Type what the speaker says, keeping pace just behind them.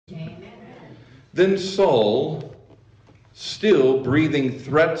Then Saul, still breathing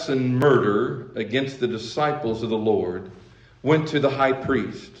threats and murder against the disciples of the Lord, went to the high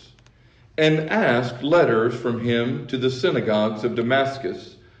priest and asked letters from him to the synagogues of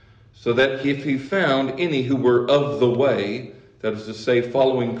Damascus, so that if he found any who were of the way, that is to say,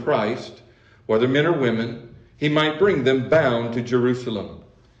 following Christ, whether men or women, he might bring them bound to Jerusalem.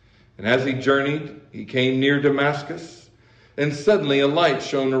 And as he journeyed, he came near Damascus, and suddenly a light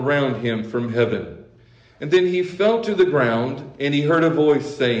shone around him from heaven. And then he fell to the ground, and he heard a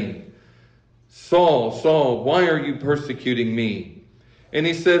voice saying, "Saul, Saul, why are you persecuting me?" And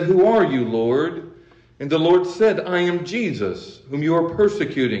he said, "Who are you, Lord?" And the Lord said, "I am Jesus, whom you are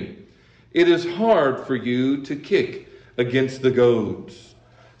persecuting. It is hard for you to kick against the goads."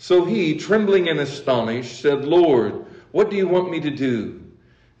 So he, trembling and astonished, said, "Lord, what do you want me to do?"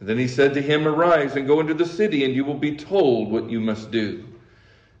 And then he said to him, "Arise and go into the city, and you will be told what you must do."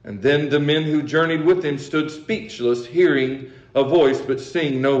 And then the men who journeyed with him stood speechless, hearing a voice but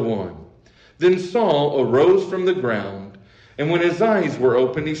seeing no one. Then Saul arose from the ground, and when his eyes were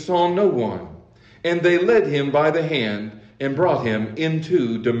opened, he saw no one. And they led him by the hand and brought him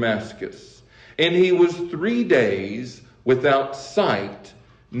into Damascus. And he was 3 days without sight,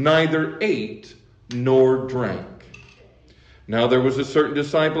 neither ate nor drank. Now there was a certain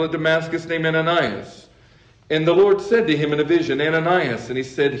disciple at Damascus named Ananias. And the Lord said to him in a vision, "Ananias." And he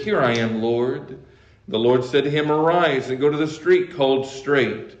said, "Here I am, Lord." The Lord said to him, "Arise and go to the street called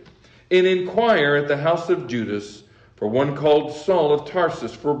Straight, and inquire at the house of Judas for one called Saul of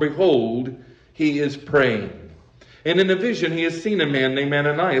Tarsus, for behold, he is praying. And in a vision he has seen a man named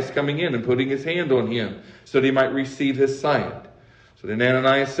Ananias coming in and putting his hand on him, so that he might receive his sight." So then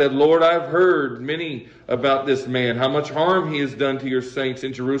Ananias said, "Lord, I've heard many about this man, how much harm he has done to your saints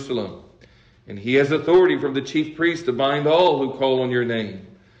in Jerusalem. And he has authority from the chief priest to bind all who call on your name."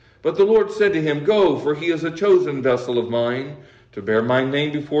 But the Lord said to him, "Go, for he is a chosen vessel of mine, to bear my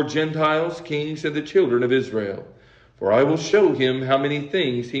name before Gentiles, kings, and the children of Israel. For I will show him how many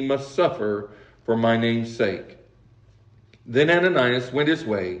things he must suffer for my name's sake." Then Ananias went his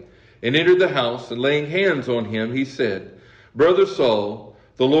way and entered the house, and laying hands on him, he said, "Brother Saul,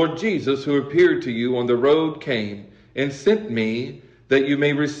 the Lord Jesus, who appeared to you on the road, came and sent me that you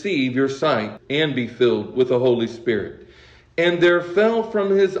may receive your sight and be filled with the Holy Spirit." And there fell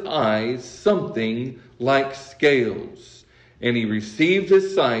from his eyes something like scales, and he received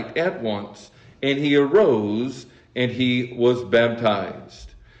his sight at once, and he arose, and he was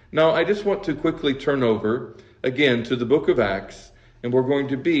baptized. Now, I just want to quickly turn over again to the book of Acts, and we're going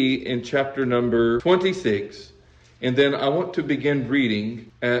to be in chapter number 26, and then I want to begin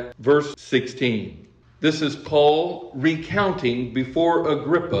reading at verse 16. This is Paul recounting before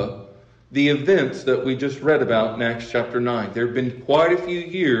Agrippa the events that we just read about in Acts chapter 9. There have been quite a few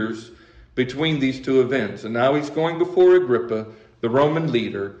years between these two events, and now he's going before Agrippa, the Roman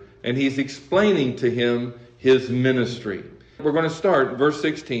leader, and he's explaining to him his ministry. We're going to start verse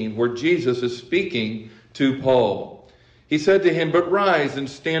 16, where Jesus is speaking to Paul. He said to him, "But rise and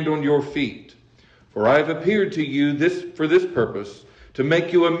stand on your feet, for I have appeared to you for this purpose, to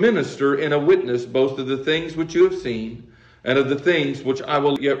make you a minister and a witness both of the things which you have seen and of the things which I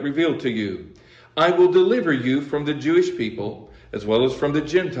will yet reveal to you. I will deliver you from the Jewish people, as well as from the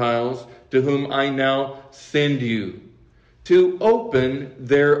Gentiles, to whom I now send you, to open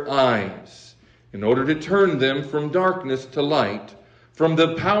their eyes, in order to turn them from darkness to light, from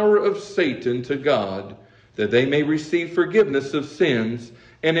the power of Satan to God, that they may receive forgiveness of sins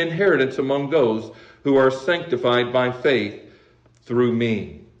and inheritance among those who are sanctified by faith through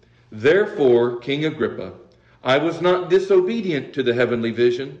me. Therefore, King Agrippa, I was not disobedient to the heavenly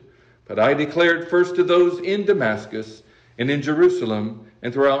vision, but I declared first to those in Damascus and in Jerusalem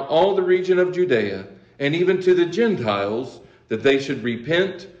and throughout all the region of Judea, and even to the Gentiles, that they should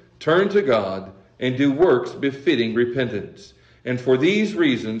repent, turn to God, and do works befitting repentance. And for these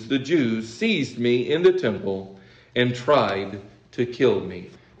reasons the Jews seized me in the temple and tried to kill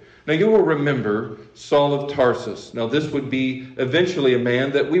me." Now you will remember Saul of Tarsus. Now this would be eventually a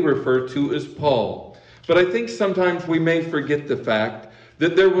man that we refer to as Paul. But I think sometimes we may forget the fact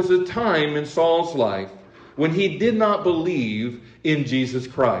that there was a time in Saul's life when he did not believe in Jesus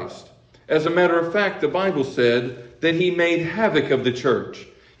Christ. As a matter of fact, the Bible said that he made havoc of the church.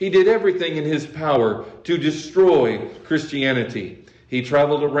 He did everything in his power to destroy Christianity. He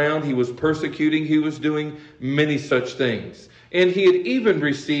traveled around, he was persecuting, he was doing many such things. And he had even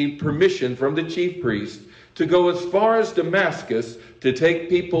received permission from the chief priest to go as far as Damascus to take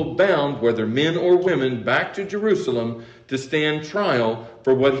people bound, whether men or women, back to Jerusalem to stand trial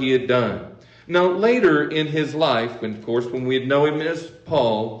for what he had done. Now, later in his life, and of course, when we know him as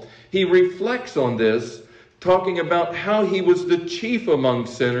Paul, he reflects on this, talking about how he was the chief among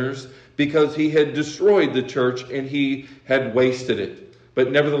sinners because he had destroyed the church and he had wasted it.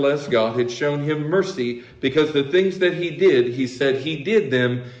 But nevertheless, God had shown him mercy because the things that he did, he said he did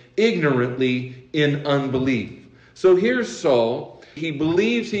them ignorantly in unbelief. So here's Saul. He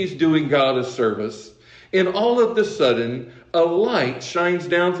believes he's doing God a service. And all of a sudden, a light shines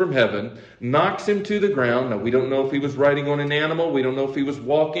down from heaven, knocks him to the ground. Now, we don't know if he was riding on an animal. We don't know if he was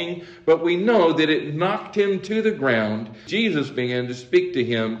walking. But we know that it knocked him to the ground. Jesus began to speak to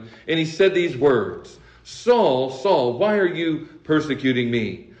him, and he said these words, "Saul, Saul, why are you persecuting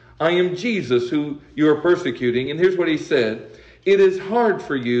me? I am Jesus who you are persecuting." And here's what he said. "It is hard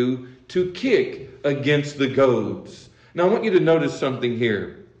for you to kick against the goads." Now, I want you to notice something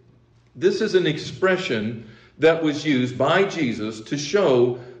here. This is an expression that was used by Jesus to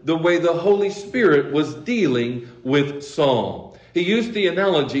show the way the Holy Spirit was dealing with Saul. He used the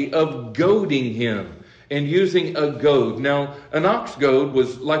analogy of goading him and using a goad. Now, an ox goad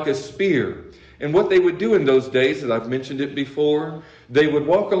was like a spear. And what they would do in those days, as I've mentioned it before, they would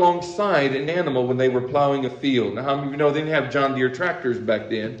walk alongside an animal when they were plowing a field. Now, how many of you know they didn't have John Deere tractors back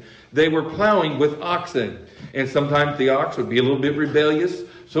then? They were plowing with oxen. And sometimes the ox would be a little bit rebellious.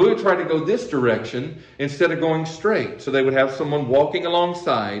 So he would try to go this direction instead of going straight. So they would have someone walking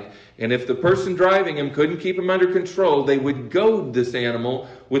alongside. And if the person driving him couldn't keep him under control, they would goad this animal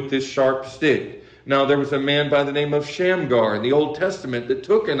with this sharp stick. Now, there was a man by the name of Shamgar in the Old Testament that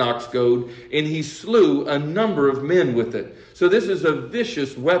took an ox goad and he slew a number of men with it. So this is a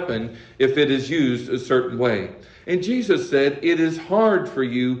vicious weapon if it is used a certain way. And Jesus said, "It is hard for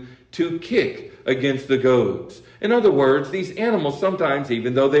you to kick against the goads." In other words, these animals sometimes,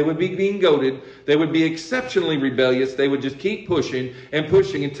 even though they would be being goaded, they would be exceptionally rebellious. They would just keep pushing and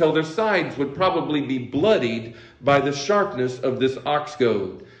pushing until their sides would probably be bloodied by the sharpness of this ox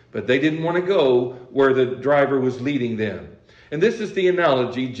goad. But they didn't want to go where the driver was leading them. And this is the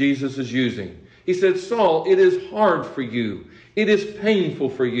analogy Jesus is using. He said, "Saul, it is hard for you. It is painful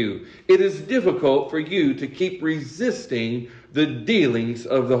for you. It is difficult for you to keep resisting the dealings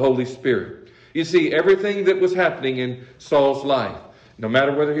of the Holy Spirit." You see, everything that was happening in Saul's life, no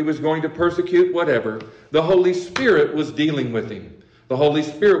matter whether he was going to persecute, whatever, the Holy Spirit was dealing with him. The Holy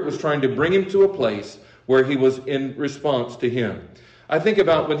Spirit was trying to bring him to a place where he was in response to him. I think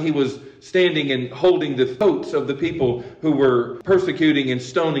about when he was standing and holding the throats of the people who were persecuting and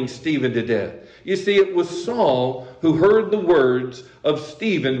stoning Stephen to death. You see, it was Saul who heard the words of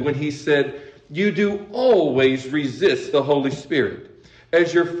Stephen when he said, "You do always resist the Holy Spirit.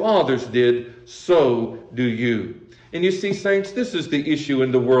 As your fathers did, so do you." And you see, saints, this is the issue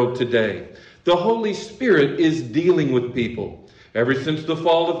in the world today. The Holy Spirit is dealing with people. Ever since the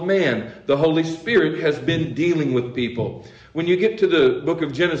fall of man, the Holy Spirit has been dealing with people. When you get to the book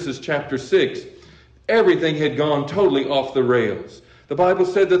of Genesis chapter 6, everything had gone totally off the rails. The Bible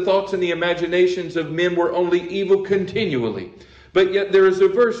said the thoughts and the imaginations of men were only evil continually. But yet there is a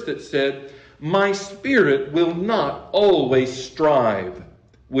verse that said, "My spirit will not always strive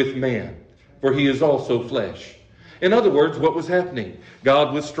with man, for he is also flesh." In other words, what was happening?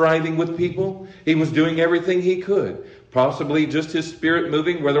 God was striving with people. He was doing everything he could. Possibly just his spirit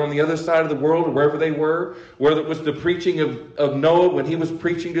moving, whether on the other side of the world or wherever they were. Whether it was the preaching of Noah when he was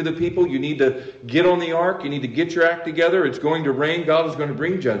preaching to the people, you need to get on the ark, you need to get your act together, it's going to rain, God is going to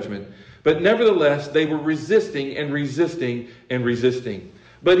bring judgment. But nevertheless, they were resisting and resisting and resisting.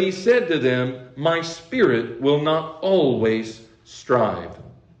 But he said to them, "My spirit will not always strive."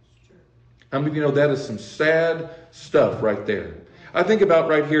 How many of you know that is some sad stuff right there? I think about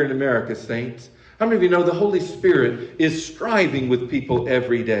right here in America, saints. How many of you know the Holy Spirit is striving with people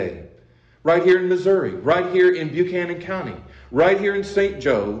every day? Right here in Missouri, right here in Buchanan County, right here in St.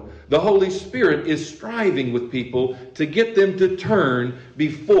 Joe, the Holy Spirit is striving with people to get them to turn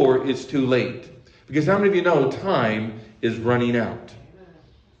before it's too late. Because how many of you know time is running out?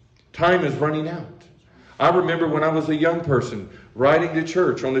 Time is running out. I remember when I was a young person riding to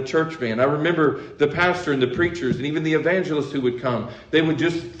church on the church van. I remember the pastor and the preachers and even the evangelists who would come. They would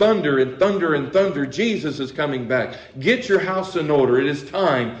just thunder and thunder and thunder. Jesus is coming back. Get your house in order. It is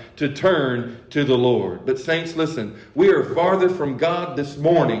time to turn to the Lord. But saints, listen, we are farther from God this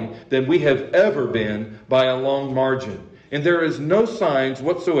morning than we have ever been by a long margin. And there is no signs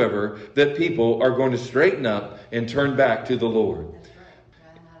whatsoever that people are going to straighten up and turn back to the Lord.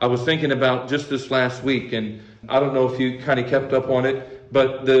 I was thinking about just this last week, and I don't know if you kind of kept up on it,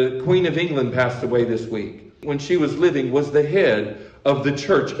 but the Queen of England passed away this week. When she was living, was the head of the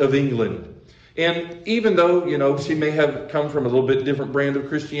Church of England. And even though, she may have come from a little bit different brand of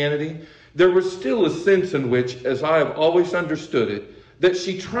Christianity, there was still a sense in which, as I have always understood it, that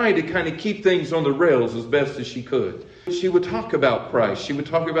she tried to kind of keep things on the rails as best as she could. She would talk about Christ. She would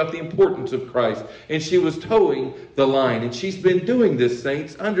talk about the importance of Christ. And she was towing the line. And she's been doing this,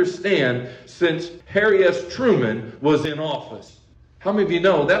 saints, understand, since Harry S. Truman was in office. How many of you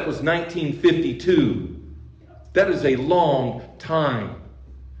know that was 1952? That is a long time.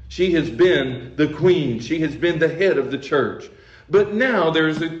 She has been the queen. She has been the head of the church. But now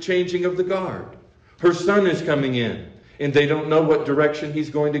there's a changing of the guard. Her son is coming in, and they don't know what direction he's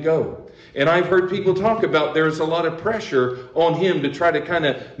going to go. And I've heard people talk about there's a lot of pressure on him to try to kind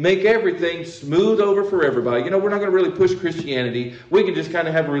of make everything smooth over for everybody. We're not going to really push Christianity. We can just kind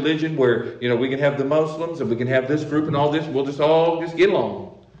of have a religion where, we can have the Muslims and we can have this group and all this. We'll just all get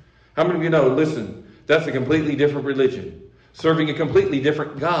along. How many of you know, listen, that's a completely different religion, serving a completely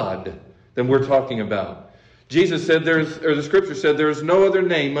different God than we're talking about. Jesus said, the scripture said, there is no other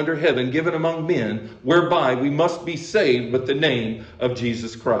name under heaven given among men whereby we must be saved but the name of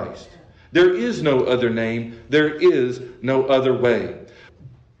Jesus Christ. There is no other name. There is no other way.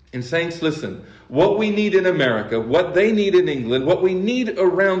 And saints, listen, what we need in America, what they need in England, what we need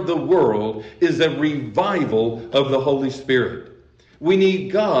around the world is a revival of the Holy Spirit. We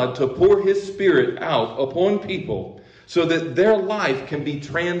need God to pour His Spirit out upon people so that their life can be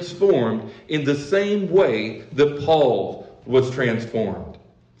transformed in the same way that Paul was transformed.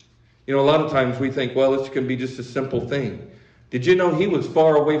 A lot of times we think, well, this can be just a simple thing. Did you know he was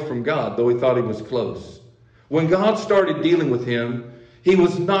far away from God, though he thought he was close? When God started dealing with him, he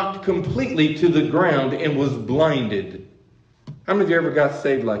was knocked completely to the ground and was blinded. How many of you ever got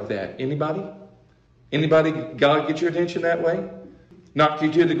saved like that? Anybody? Anybody, God get your attention that way? Knocked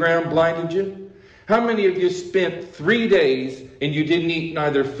you to the ground, blinded you? How many of you spent 3 days and you didn't eat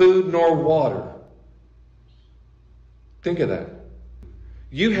neither food nor water? Think of that.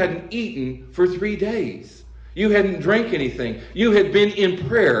 You hadn't eaten for 3 days. You hadn't drank anything. You had been in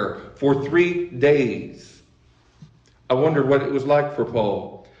prayer for 3 days. I wonder what it was like for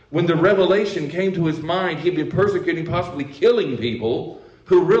Paul. When the revelation came to his mind, he'd been persecuting, possibly killing people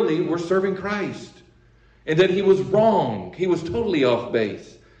who really were serving Christ. And that he was wrong. He was totally off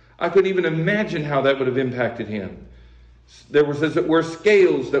base. I couldn't even imagine how that would have impacted him. There was, as it were,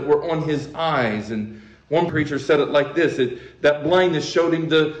 scales that were on his eyes. And one preacher said it like this, that blindness showed him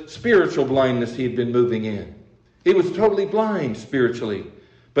the spiritual blindness he had been moving in. He was totally blind spiritually,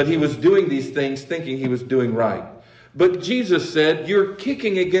 but he was doing these things thinking he was doing right. But Jesus said, you're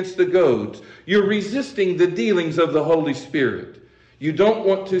kicking against the goads. You're resisting the dealings of the Holy Spirit. You don't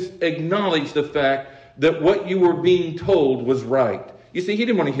want to acknowledge the fact that what you were being told was right. You see, he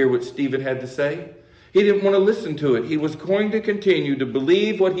didn't want to hear what Stephen had to say. He didn't want to listen to it. He was going to continue to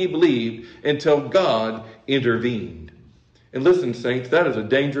believe what he believed until God intervened. And listen, saints, that is a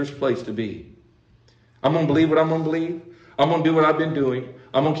dangerous place to be. I'm going to believe what I'm going to believe. I'm going to do what I've been doing.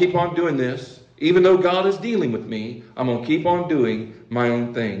 I'm going to keep on doing this. Even though God is dealing with me, I'm going to keep on doing my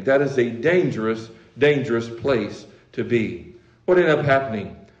own thing. That is a dangerous, dangerous place to be. What ended up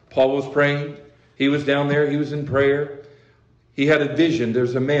happening? Paul was praying. He was down there. He was in prayer. He had a vision.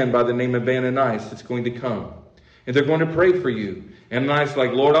 There's a man by the name of Ananias that's going to come. And they're going to pray for you. Ananias is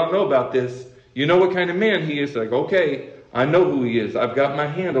like, Lord, I don't know about this. You know what kind of man he is? Like, okay, I know who he is. I've got my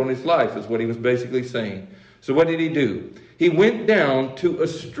hand on his life, is what he was basically saying. So what did he do? He went down to a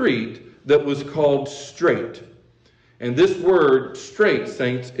street that was called Straight. And this word, straight,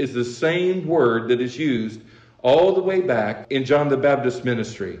 saints, is the same word that is used all the way back in John the Baptist's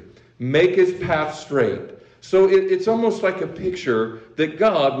ministry. Make his path straight. So it's almost like a picture that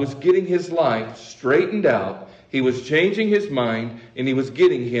God was getting his life straightened out. He was changing his mind, and he was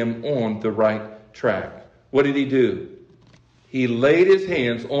getting him on the right track. What did he do? He laid his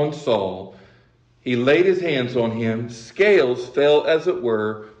hands on Saul. He laid his hands on him. Scales fell, as it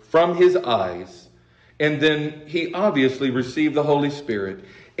were, from his eyes. And then he obviously received the Holy Spirit.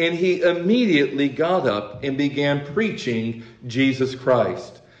 And he immediately got up and began preaching Jesus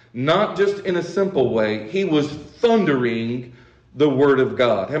Christ. Not just in a simple way. He was thundering the Word of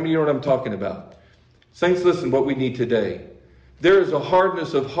God. How many of you know what I'm talking about? Saints, listen, what we need today. There is a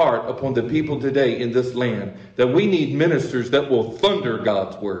hardness of heart upon the people today in this land that we need ministers that will thunder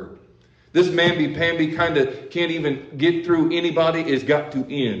God's Word. This mamby-pamby kind of can't even get through anybody. It's got to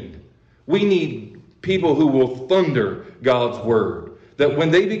end. We need people who will thunder God's Word. That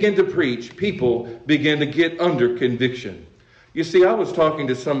when they begin to preach, people begin to get under conviction. You see, I was talking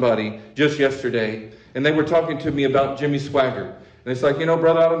to somebody just yesterday, and they were talking to me about Jimmy Swaggart. And it's like,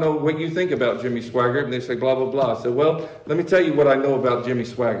 brother, I don't know what you think about Jimmy Swaggart. And they say, blah, blah, blah. I said, well, let me tell you what I know about Jimmy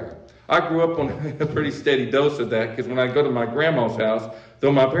Swaggart. I grew up on a pretty steady dose of that, because when I go to my grandma's house,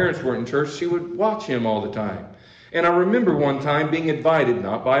 though my parents weren't in church, she would watch him all the time. And I remember one time being invited,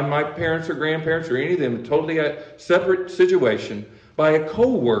 not by my parents or grandparents or any of them, totally a separate situation, by a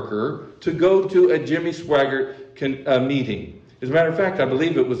co-worker to go to a Jimmy Swaggart meeting. As a matter of fact, I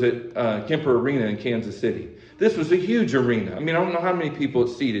believe it was at Kemper Arena in Kansas City. This was a huge arena. I mean, I don't know how many people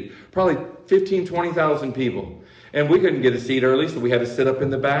it seated. Probably 15, 20,000 people. And we couldn't get a seat early, so we had to sit up in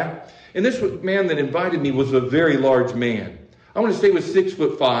the back. And this man that invited me was a very large man. I want to say he was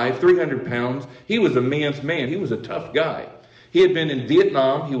 6'5", 300 pounds. He was a man's man. He was a tough guy. He had been in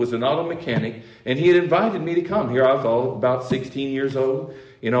Vietnam. He was an auto mechanic. And he had invited me to come. Here I was all about 16 years old.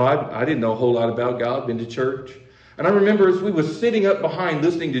 You know, I didn't know a whole lot about God, been to church. And I remember as we were sitting up behind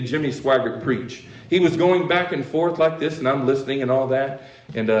listening to Jimmy Swaggart preach, he was going back and forth like this, and I'm listening and all that.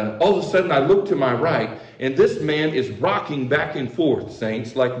 And all of a sudden I look to my right, and this man is rocking back and forth,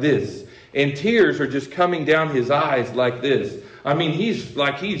 saints, like this. And tears are just coming down his eyes like this. I mean, he's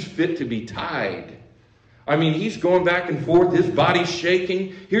fit to be tied. I mean, he's going back and forth, his body's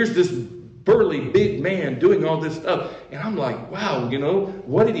shaking. Here's this burly big man doing all this stuff. And I'm like, wow, you know,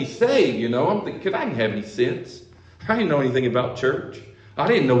 what did he say? You know, I'm thinking, I didn't have any sense. I didn't know anything about church. I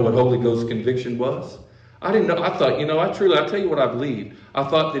didn't know what Holy Ghost conviction was. I didn't know. I thought, you know, I tell you what I believed. I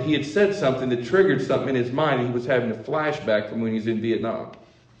thought that he had said something that triggered something in his mind, and he was having a flashback from when he was in Vietnam.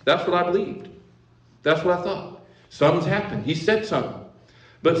 That's what I believed. That's what I thought. Something's happened. He said something.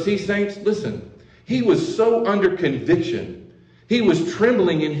 But see, saints, listen. He was so under conviction. He was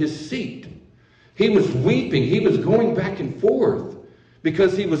trembling in his seat. He was weeping. He was going back and forth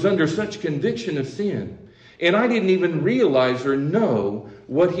because he was under such conviction of sin. And I didn't even realize or know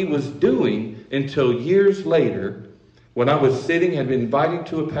what he was doing until years later, when I was sitting, had been invited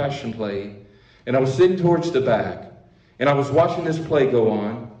to a passion play, and I was sitting towards the back, and I was watching this play go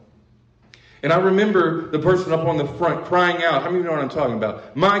on. And I remember the person up on the front crying out. How many of you know what I'm talking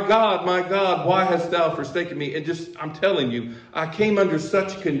about? My God, why hast thou forsaken me? And just, I'm telling you, I came under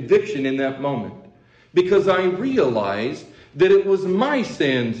such conviction in that moment, because I realized that it was my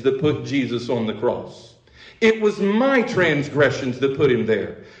sins that put Jesus on the cross. It was my transgressions that put him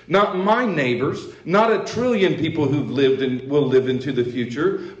there. Not my neighbors, not a trillion people who've lived and will live into the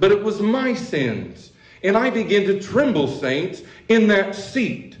future, but it was my sins. And I began to tremble, saints, in that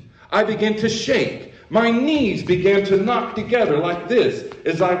seat. I began to shake. My knees began to knock together like this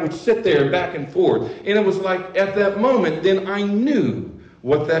as I would sit there back and forth. And it was like at that moment, then I knew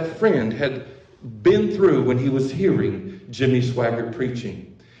what that friend had been through when he was hearing Jimmy Swaggart preaching.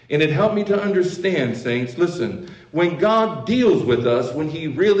 And it helped me to understand, saints, listen, when God deals with us, when he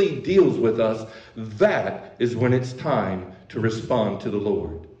really deals with us, that is when it's time to respond to the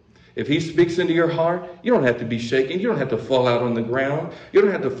Lord. If he speaks into your heart, you don't have to be shaken. You don't have to fall out on the ground. You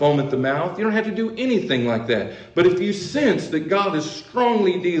don't have to foam at the mouth. You don't have to do anything like that. But if you sense that God is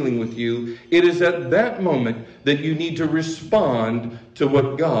strongly dealing with you, it is at that moment that you need to respond to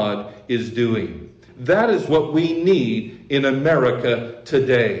what God is doing. That is what we need in America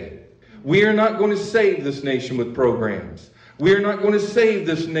today. We are not going to save this nation with programs. We are not going to save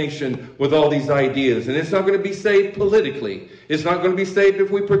this nation with all these ideas. And it's not going to be saved politically. It's not going to be saved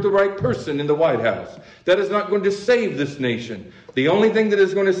if we put the right person in the White House. That is not going to save this nation. The only thing that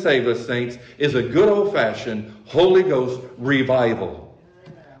is going to save us, saints, is a good old-fashioned Holy Ghost revival.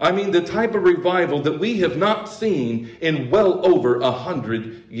 I mean, the type of revival that we have not seen in well over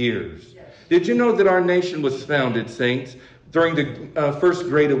 100 years. Did you know that our nation was founded, saints, during the First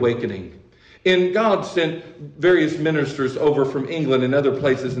Great Awakening? And God sent various ministers over from England and other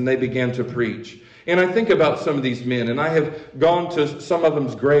places, and they began to preach. And I think about some of these men, and I have gone to some of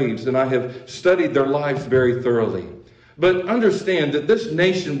them's graves, and I have studied their lives very thoroughly. But understand that this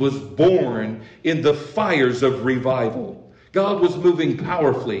nation was born in the fires of revival. God was moving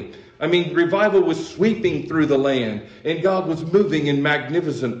powerfully. I mean, revival was sweeping through the land, and God was moving in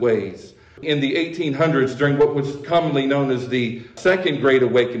magnificent ways. In the 1800s, during what was commonly known as the Second Great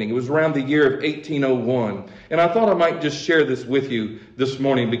Awakening. It was around the year of 1801. And I thought I might just share this with you this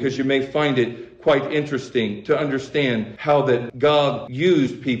morning, because you may find it quite interesting to understand how that God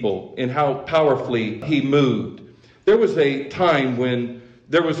used people and how powerfully he moved. There was a time when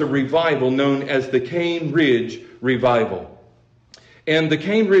there was a revival known as the Cane Ridge Revival. And the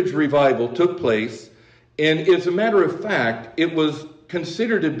Cane Ridge Revival took place, and as a matter of fact, it was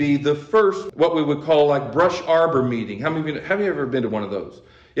considered to be the first, what we would call like brush arbor meeting. Have you ever been to one of those?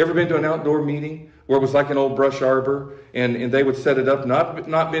 You ever been to an outdoor meeting where it was like an old brush arbor and they would set it up?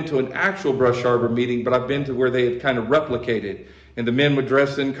 Not been to an actual brush arbor meeting, but I've been to where they had kind of replicated. And the men would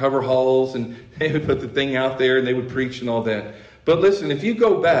dress in coveralls and they would put the thing out there and they would preach and all that. But listen, if you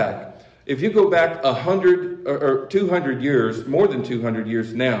go back If you go back 100 or 200 years, more than 200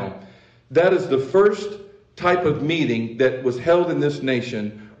 years now, that is the first type of meeting that was held in this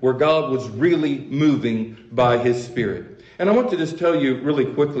nation where God was really moving by His Spirit. And I want to just tell you really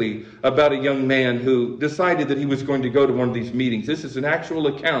quickly about a young man who decided that he was going to go to one of these meetings. This is an actual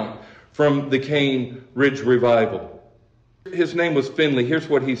account from the Cane Ridge Revival. His name was Finley. Here's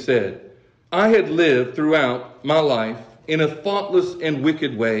what he said. I had lived throughout my life in a thoughtless and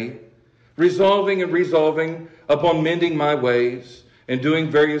wicked way, resolving upon mending my ways and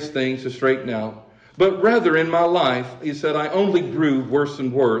doing various things to straighten out. But rather in my life, he said, I only grew worse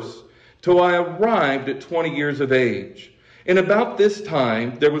and worse till I arrived at 20 years of age. And about this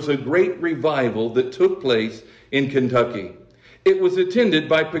time, there was a great revival that took place in Kentucky. It was attended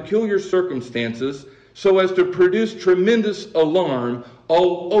by peculiar circumstances so as to produce tremendous alarm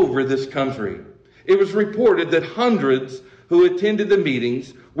all over this country. It was reported that hundreds who attended the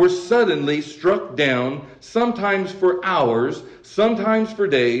meetings were suddenly struck down, sometimes for hours, sometimes for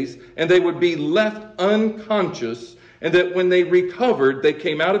days, and they would be left unconscious, and that when they recovered, they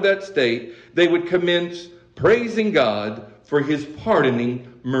came out of that state, they would commence praising God for His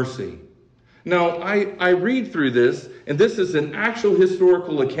pardoning mercy. Now, I read through this, and this is an actual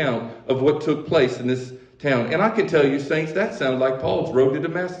historical account of what took place in this town. And I can tell you, saints, that sounded like Paul's road to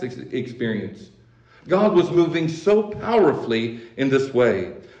Damascus experience. God was moving so powerfully in this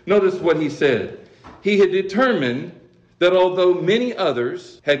way. Notice what he said. He had determined that although many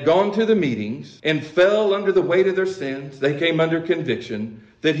others had gone to the meetings and fell under the weight of their sins, they came under conviction,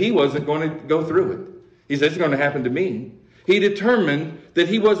 that he wasn't going to go through it. He said, it's going to happen to me. He determined that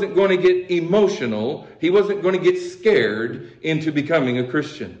he wasn't going to get emotional. He wasn't going to get scared into becoming a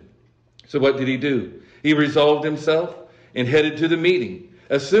Christian. So what did he do? He resolved himself and headed to the meeting.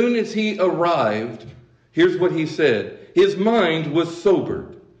 As soon as he arrived, here's what he said. His mind was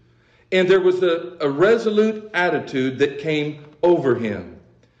sobered, and there was a resolute attitude that came over him.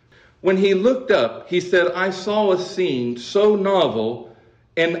 When he looked up, he said, I saw a scene so novel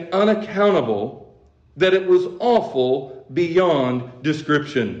and unaccountable that it was awful beyond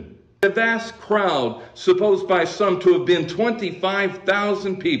description. A vast crowd, supposed by some to have been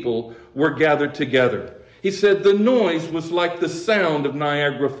 25,000 people, were gathered together. He said the noise was like the sound of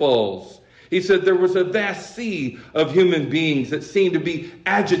Niagara Falls. He said there was a vast sea of human beings that seemed to be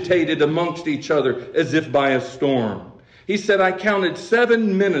agitated amongst each other as if by a storm. He said, I counted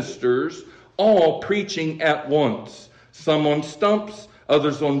 7 ministers, all preaching at once. Some on stumps,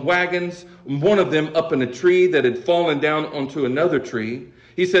 others on wagons, one of them up in a tree that had fallen down onto another tree.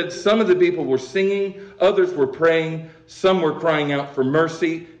 He said some of the people were singing, others were praying, some were crying out for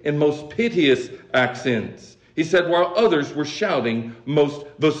mercy in most piteous accents. He said while others were shouting most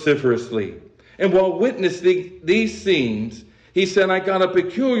vociferously. And while witnessing these scenes, he said, I got a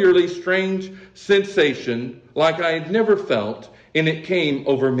peculiarly strange sensation like I had never felt, and it came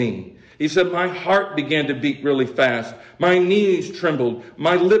over me. He said, my heart began to beat really fast. My knees trembled.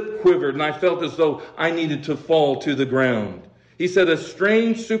 My lip quivered, and I felt as though I needed to fall to the ground. He said, a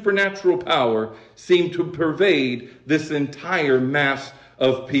strange supernatural power seemed to pervade this entire mass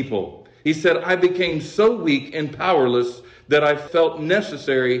of people. He said, I became so weak and powerless that I felt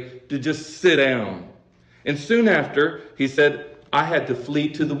necessary to just sit down. And soon after, he said, I had to flee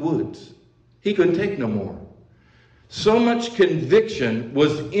to the woods. He couldn't take no more. So much conviction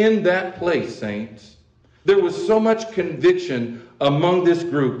was in that place, saints. There was so much conviction among this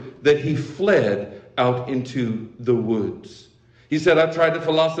group that he fled out into the woods. He said, I tried to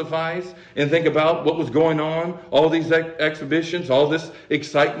philosophize and think about what was going on, all these exhibitions, all this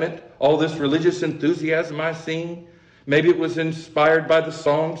excitement, all this religious enthusiasm I seen. Maybe it was inspired by the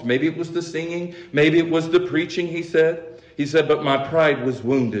songs. Maybe it was the singing. Maybe it was the preaching, he said. He said, but my pride was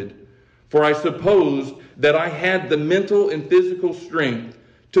wounded. For I supposed that I had the mental and physical strength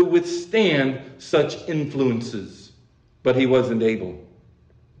to withstand such influences. But he wasn't able.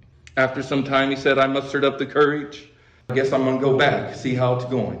 After some time, he said, I mustered up the courage. I guess I'm going to go back, see how it's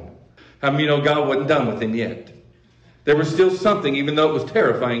going. How many know God wasn't done with him yet? There was still something, even though it was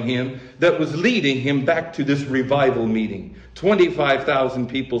terrifying him, that was leading him back to this revival meeting. 25,000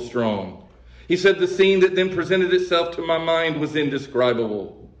 people strong. He said the scene that then presented itself to my mind was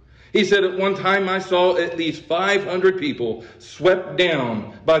indescribable. He said at one time I saw at least 500 people swept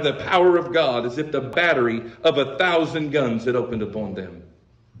down by the power of God as if the battery of 1,000 guns had opened upon them.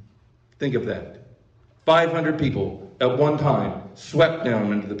 Think of that. 500 people at one time swept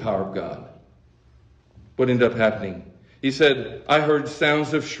down into the power of God. What ended up happening? He said, I heard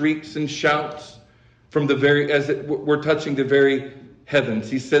sounds of shrieks and shouts from the very, as it were touching the very heavens.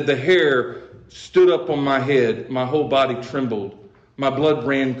 He said, the hair stood up on my head. My whole body trembled. My blood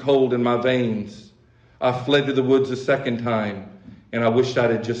ran cold in my veins. I fled to the woods a second time, and I wished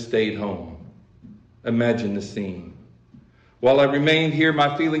I had just stayed home. Imagine the scene. While I remained here,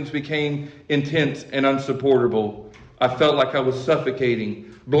 my feelings became intense and unsupportable. I felt like I was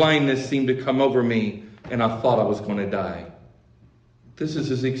suffocating. Blindness seemed to come over me, and I thought I was going to die. This is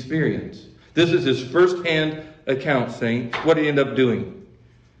his experience. This is his first-hand account, saints. What did he end up doing?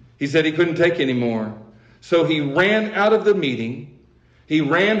 He said he couldn't take anymore. So he ran out of the meeting. He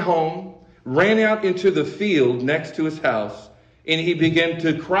ran home, ran out into the field next to his house, and he began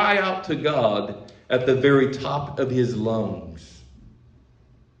to cry out to God at the very top of his lungs.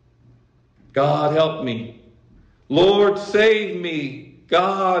 God, help me. Lord, save me.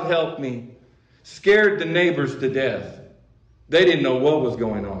 God, help me. Scared the neighbors to death. They didn't know what was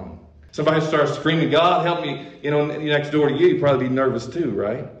going on. Somebody starts screaming, God, help me. Next door to you, you'd probably be nervous too,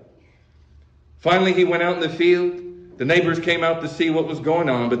 right? Finally, he went out in the field. The neighbors came out to see what was going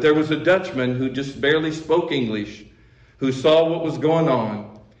on, but there was a Dutchman who just barely spoke English, who saw what was going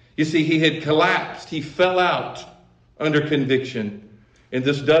on. You see, he had collapsed. He fell out under conviction. And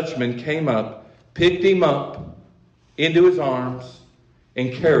this Dutchman came up, picked him up into his arms,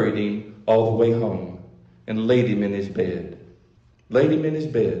 and carried him all the way home and laid him in his bed. Laid him in his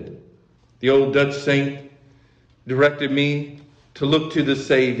bed. The old Dutch saint directed me to look to the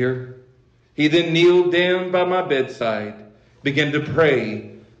Savior. He then kneeled down by my bedside, began to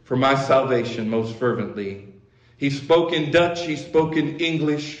pray for my salvation most fervently. He spoke in Dutch, he spoke in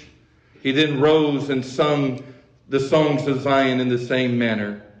English. He then rose and sung the songs of Zion in the same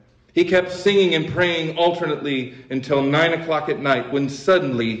manner. He kept singing and praying alternately until 9 o'clock at night, when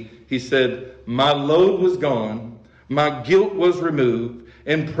suddenly he said, my load was gone, my guilt was removed,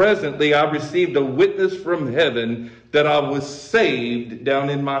 and presently I received a witness from heaven that I was saved down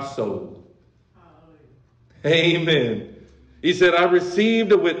in my soul. Amen. He said, I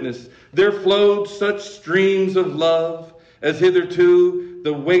received a witness. There flowed such streams of love as hitherto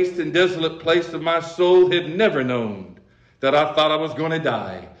the waste and desolate place of my soul had never known, that I thought I was going to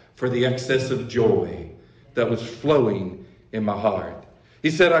die for the excess of joy that was flowing in my heart.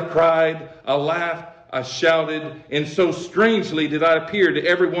 He said, I cried, I laughed, I shouted, and so strangely did I appear to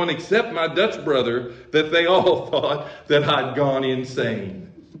everyone except my Dutch brother that they all thought that I'd gone insane.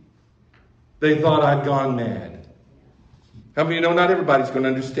 They thought I'd gone mad. How many of you know not everybody's going to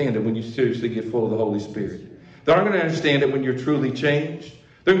understand it when you seriously get full of the Holy Spirit? They aren't going to understand it when you're truly changed.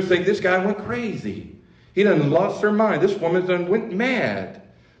 They're going to think, this guy went crazy. He done lost her mind. This woman done went mad.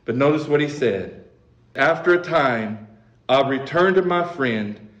 But notice what he said. After a time, I returned to my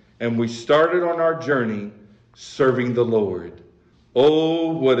friend, and we started on our journey serving the Lord.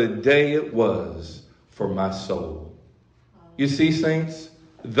 Oh, what a day it was for my soul. You see, saints,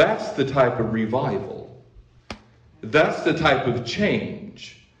 that's the type of revival. That's the type of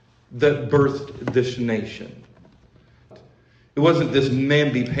change that birthed this nation. It wasn't this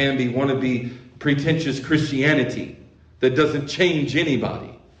namby-pamby, wannabe, pretentious Christianity that doesn't change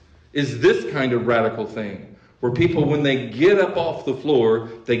anybody. It's this kind of radical thing where people, when they get up off the floor,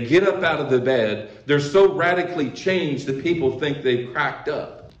 they get up out of the bed, they're so radically changed that people think they've cracked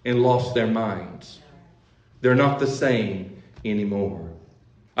up and lost their minds. They're not the same anymore.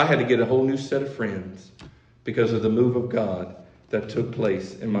 I had to get a whole new set of friends because of the move of God that took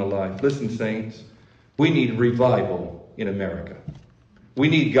place in my life. Listen, saints, we need revival in America. We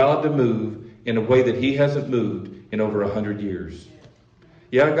need God to move in a way that he hasn't moved in over 100 years.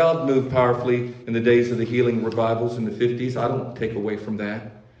 Yeah, God moved powerfully in the days of the healing revivals in the 50s. I don't take away from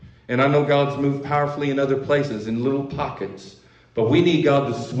that. And I know God's moved powerfully in other places, in little pockets. But we need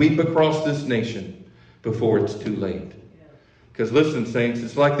God to sweep across this nation before it's too late. Because listen, saints,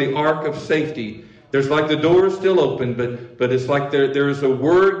 it's like the ark of safety. There's like the door is still open, but it's like there is a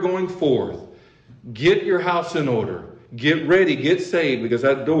word going forth. Get your house in order. Get ready, get saved, because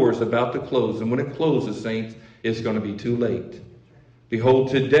that door is about to close. And when it closes, saints, it's going to be too late.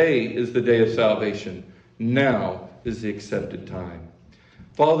 Behold, today is the day of salvation. Now is the accepted time.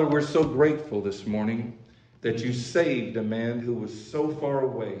 Father, we're so grateful this morning that you saved a man who was so far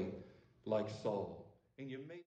away like Saul. And you made